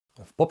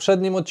W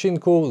poprzednim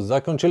odcinku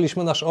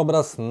zakończyliśmy nasz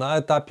obraz na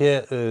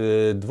etapie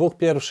dwóch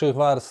pierwszych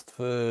warstw,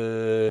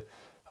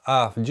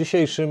 a w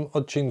dzisiejszym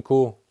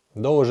odcinku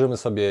dołożymy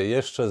sobie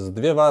jeszcze z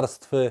dwie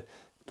warstwy,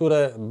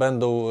 które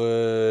będą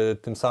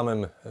tym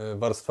samym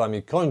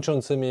warstwami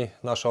kończącymi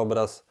nasz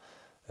obraz.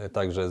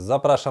 Także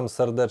zapraszam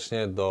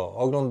serdecznie do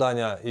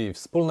oglądania i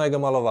wspólnego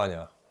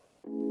malowania.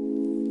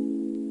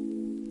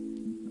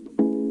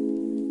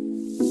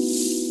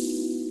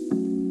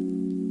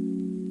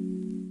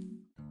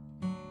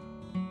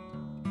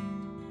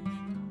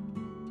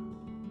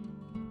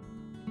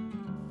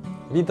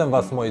 Witam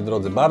Was, moi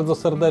drodzy, bardzo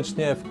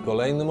serdecznie w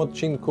kolejnym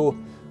odcinku.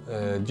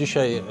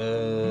 Dzisiaj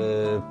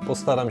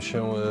postaram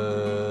się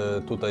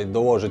tutaj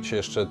dołożyć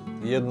jeszcze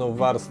jedną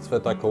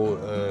warstwę, taką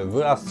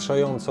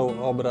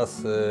wyastrzającą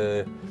obraz,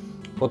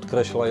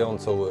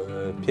 podkreślającą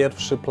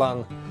pierwszy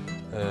plan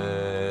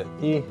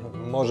i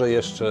może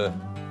jeszcze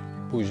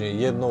później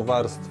jedną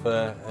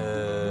warstwę,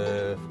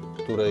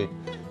 w której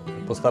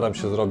postaram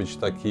się zrobić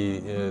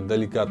taki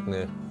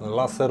delikatny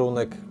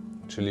laserunek,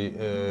 czyli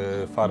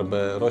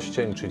farbę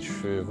rozcieńczyć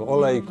w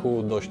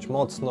olejku dość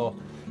mocno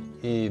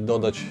i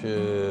dodać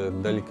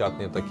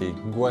delikatnie takiej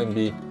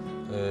głębi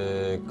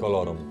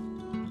kolorom.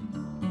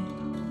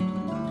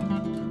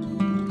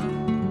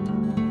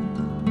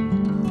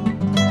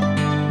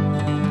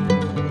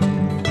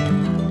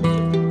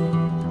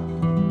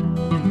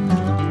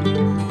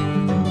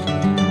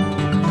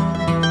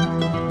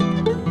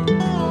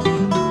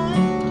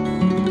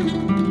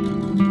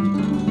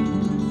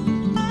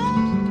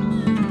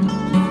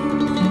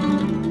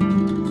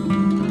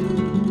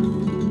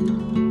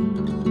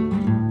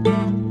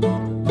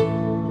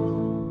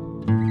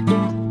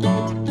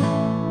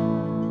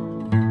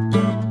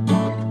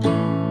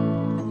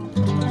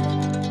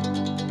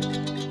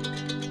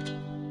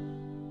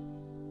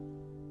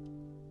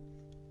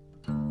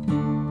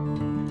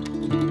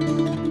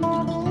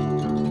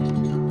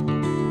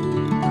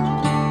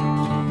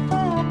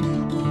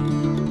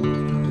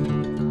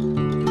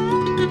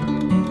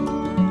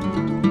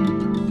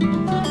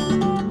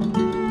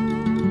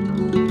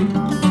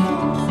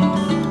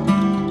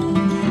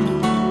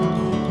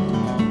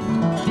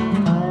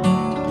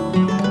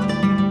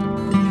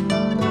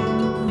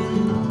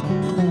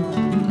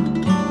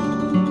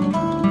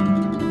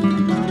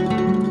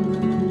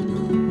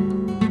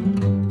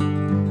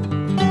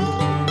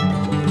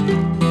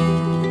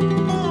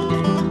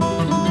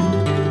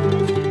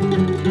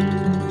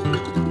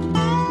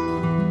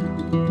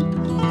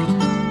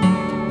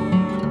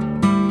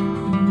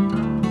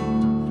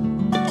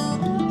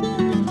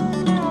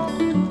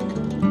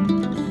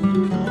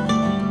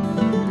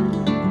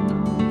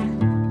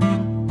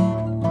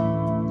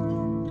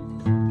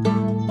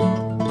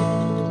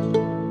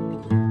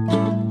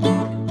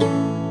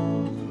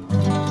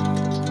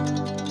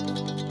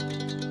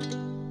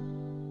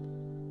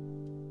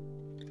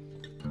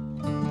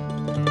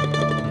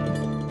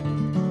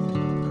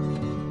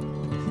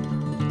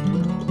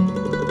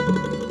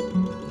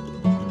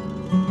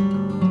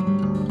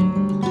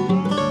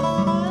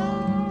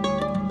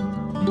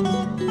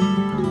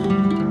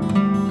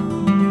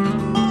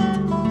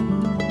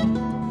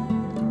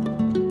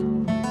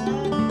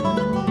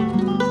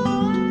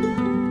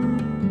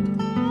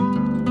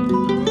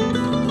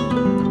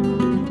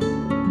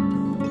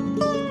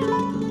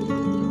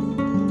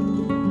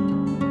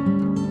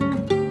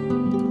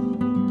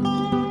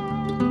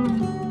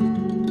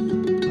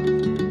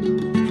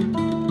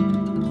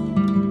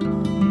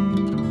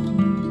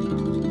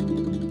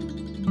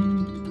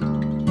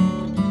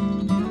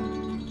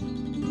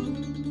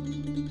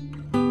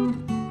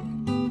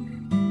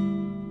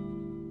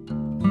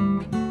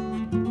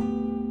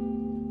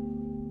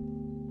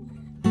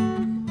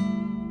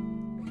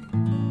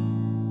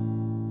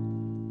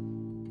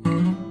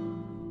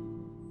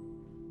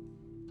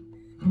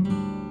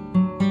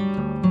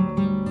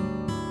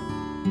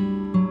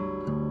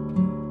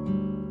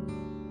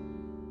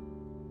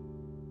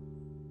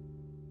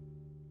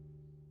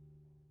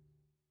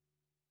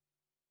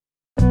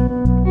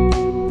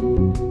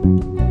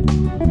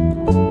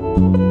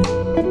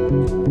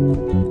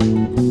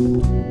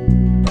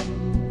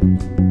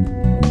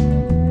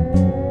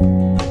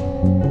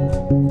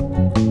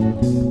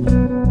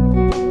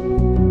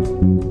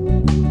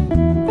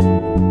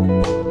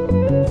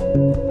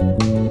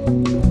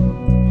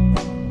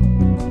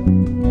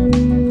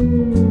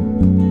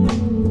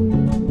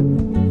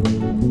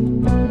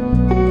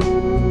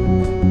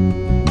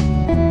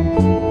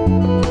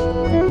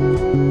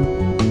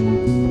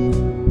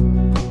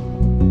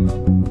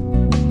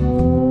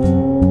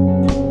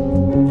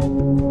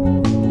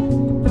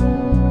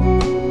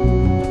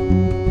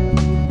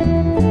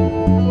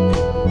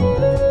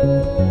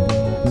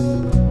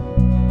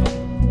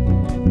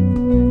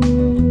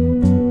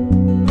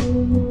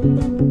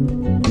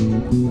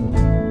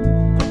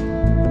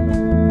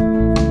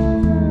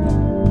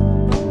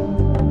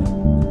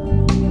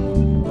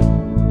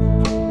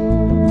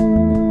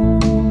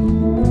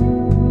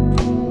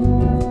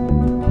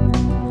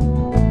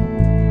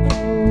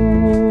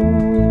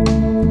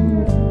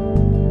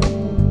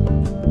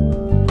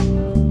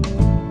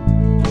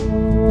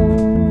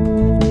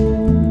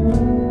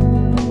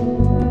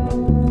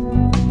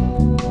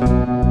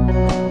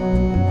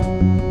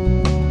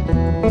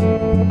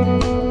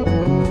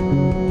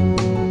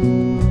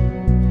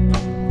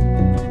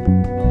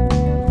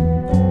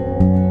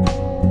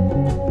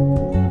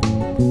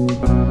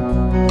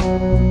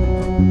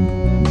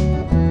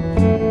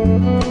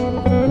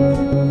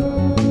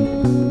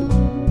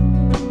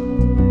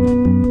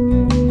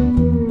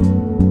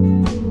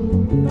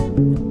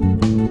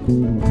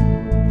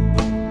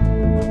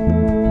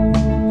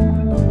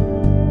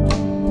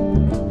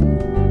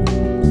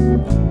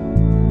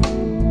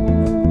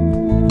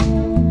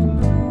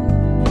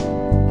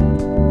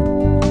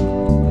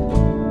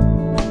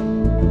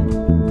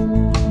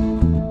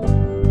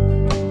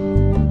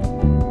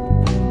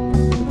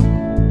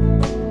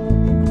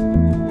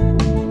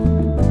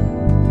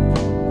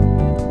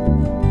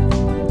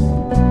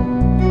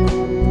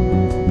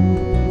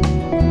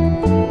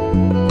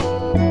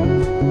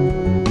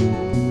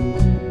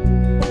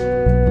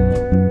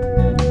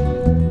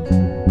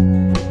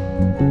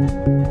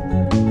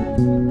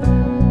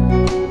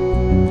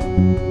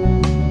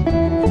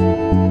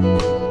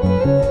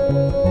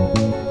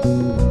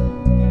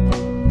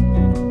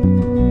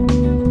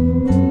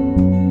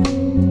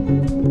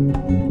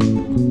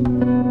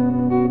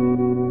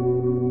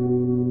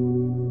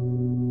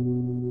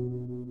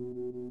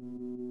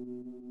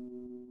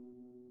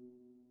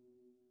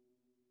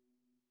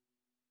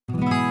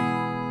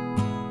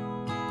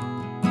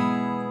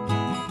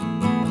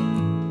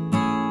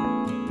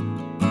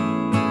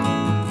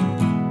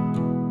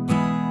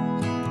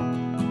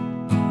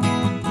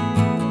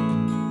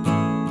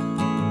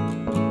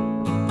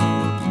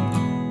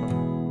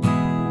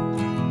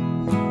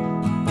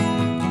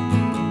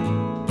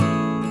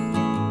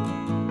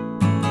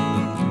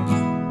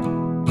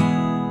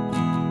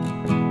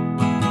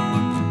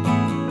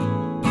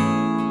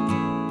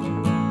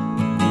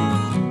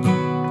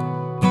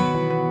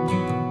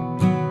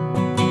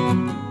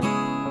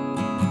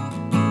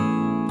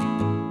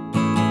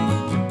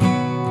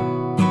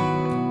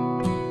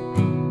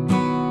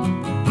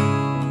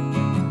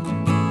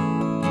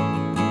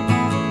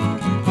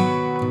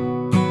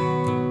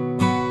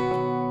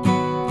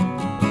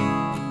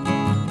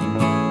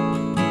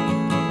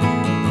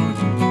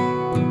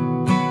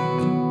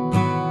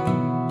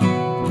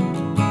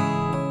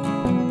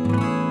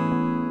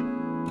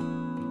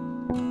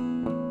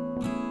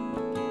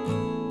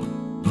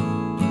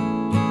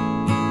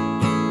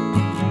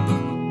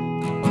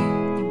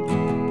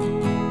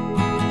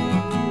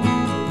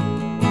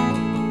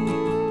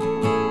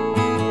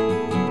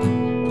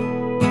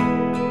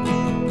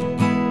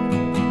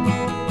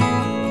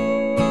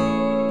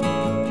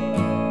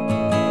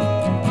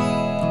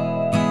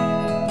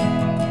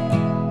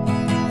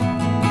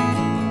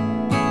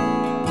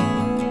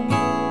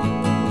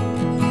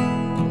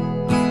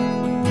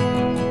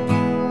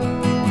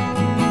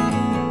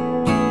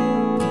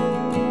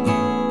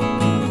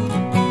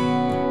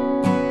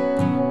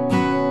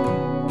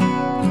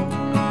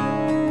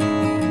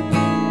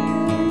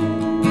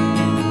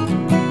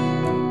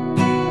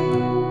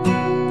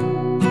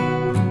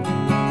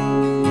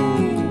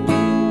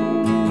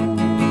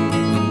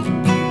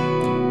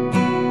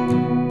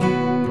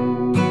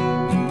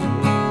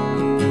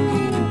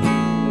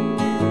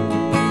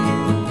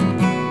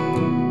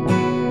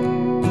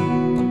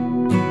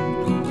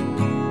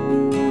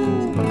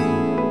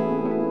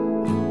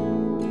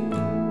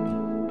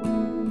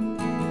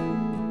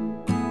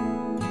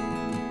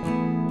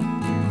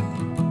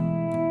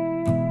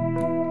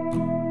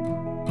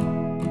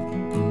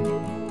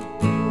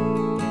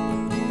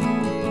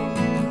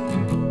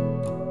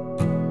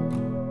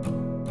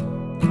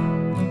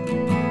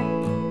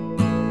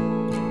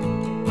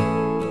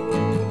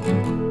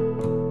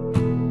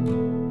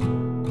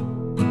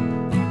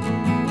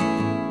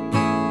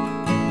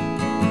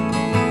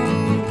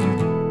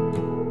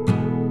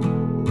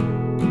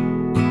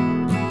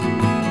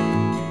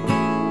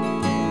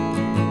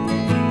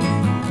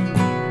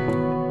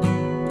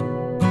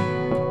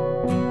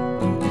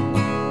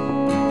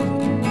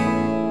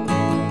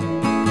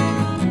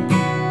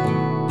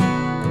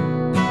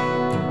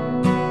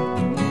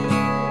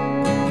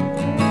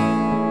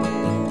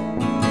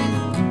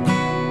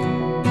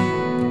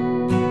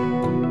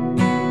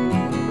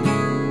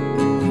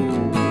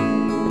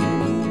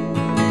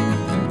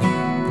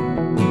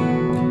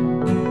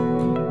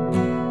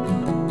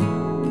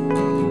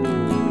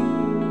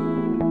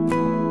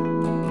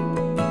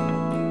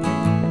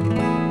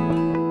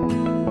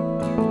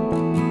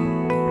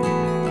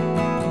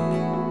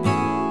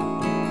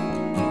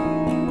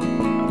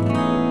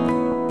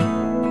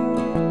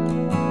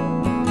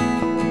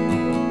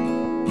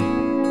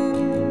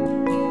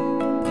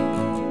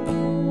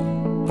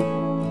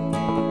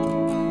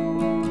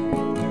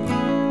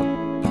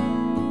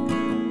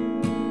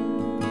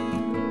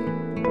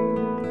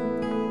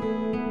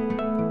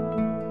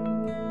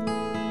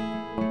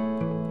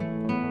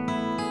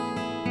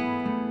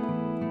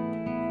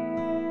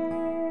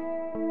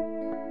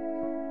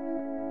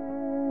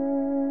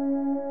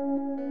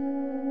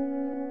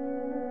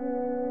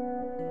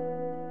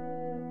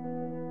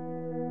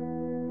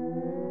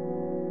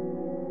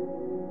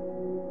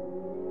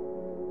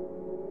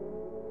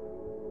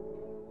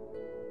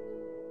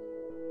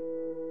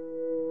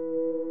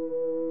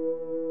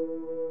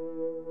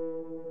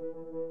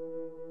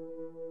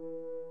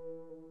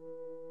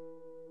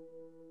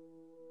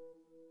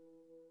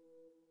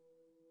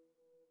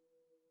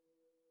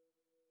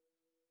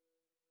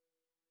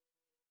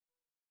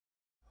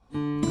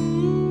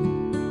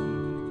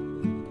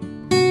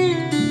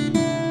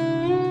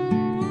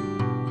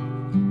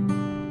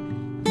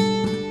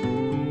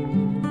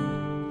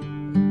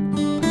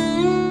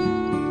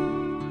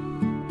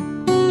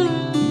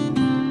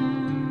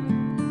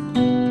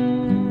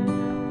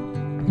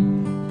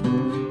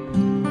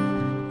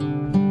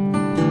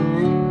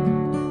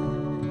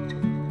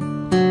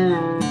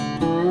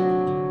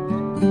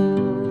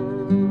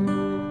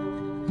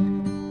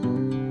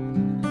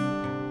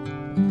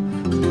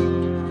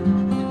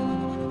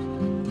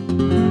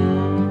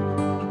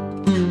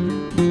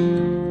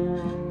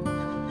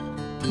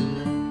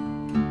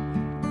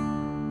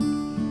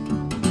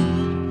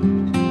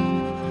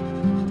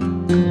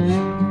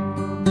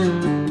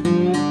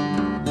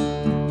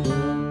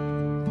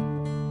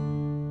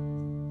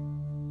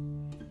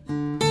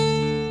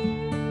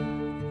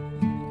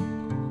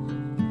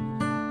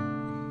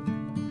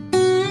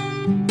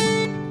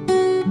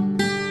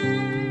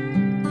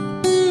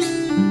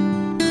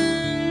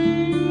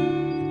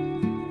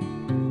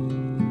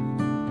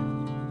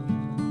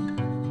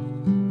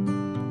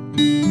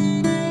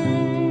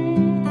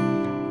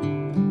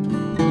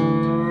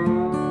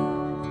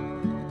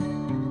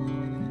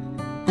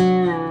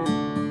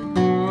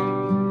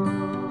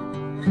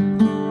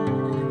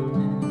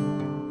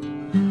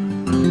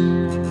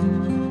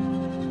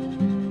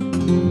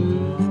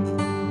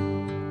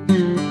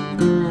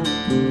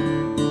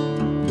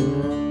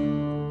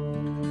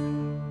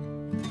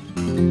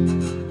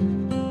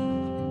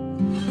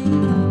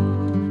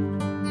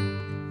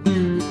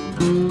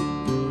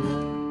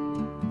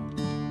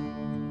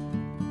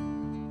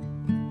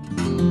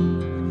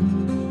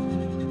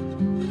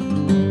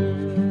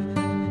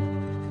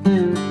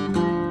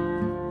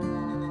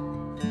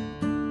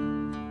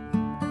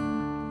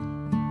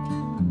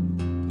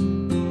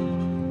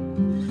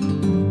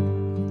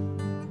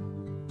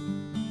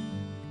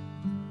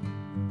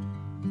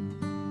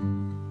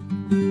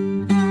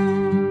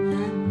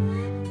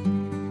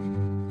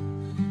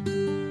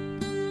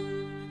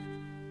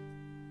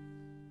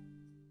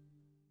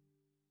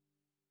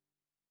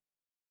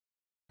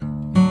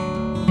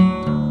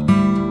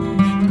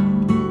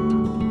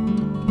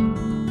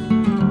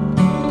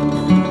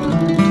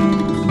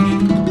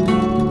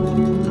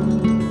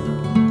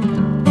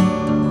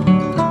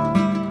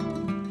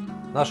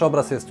 Nasz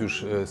obraz jest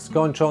już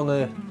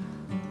skończony.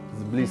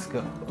 Z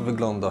bliska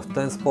wygląda w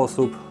ten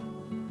sposób.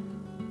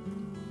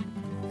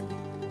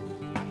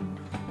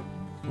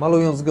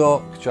 Malując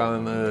go,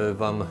 chciałem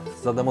Wam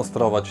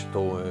zademonstrować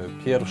tą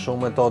pierwszą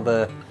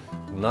metodę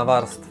na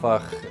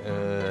warstwach.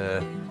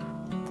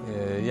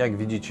 Jak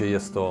widzicie,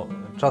 jest to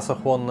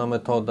czasochłonna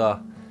metoda,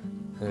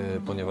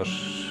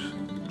 ponieważ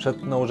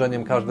przed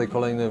nałożeniem każdej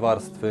kolejnej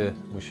warstwy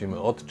musimy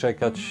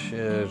odczekać,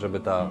 żeby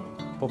ta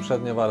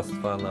poprzednia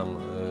warstwa nam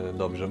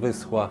dobrze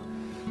wyschła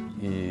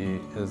i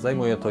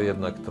zajmuje to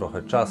jednak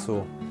trochę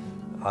czasu,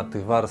 a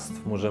tych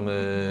warstw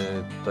możemy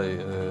tutaj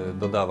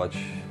dodawać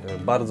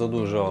bardzo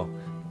dużo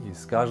i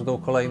z każdą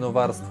kolejną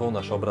warstwą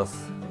nasz obraz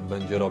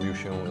będzie robił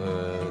się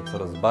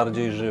coraz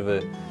bardziej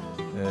żywy,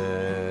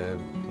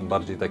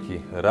 bardziej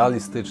taki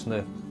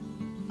realistyczny.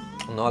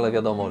 No ale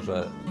wiadomo,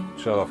 że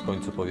trzeba w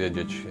końcu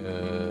powiedzieć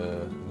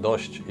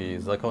dość i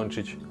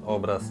zakończyć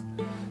obraz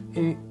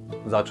i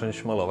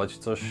zacząć malować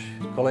coś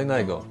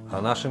kolejnego.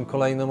 A naszym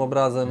kolejnym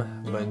obrazem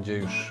będzie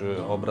już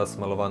obraz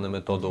malowany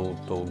metodą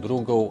tą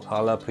drugą,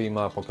 alla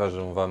prima.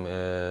 Pokażę Wam,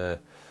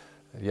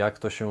 jak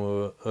to się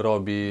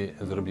robi.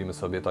 Zrobimy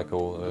sobie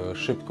taką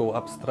szybką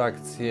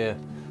abstrakcję,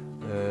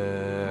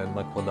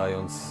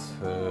 nakładając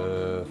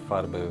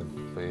farby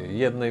w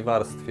jednej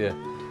warstwie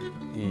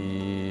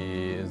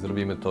i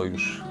zrobimy to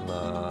już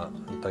na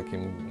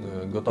takim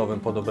gotowym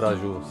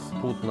podobraziu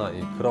z płótna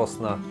i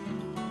krosna.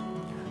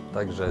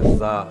 Także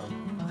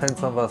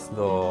zachęcam Was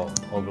do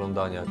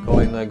oglądania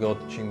kolejnego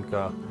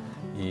odcinka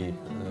i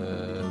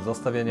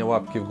zostawienia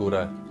łapki w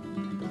górę.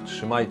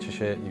 Trzymajcie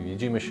się i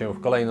widzimy się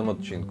w kolejnym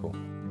odcinku.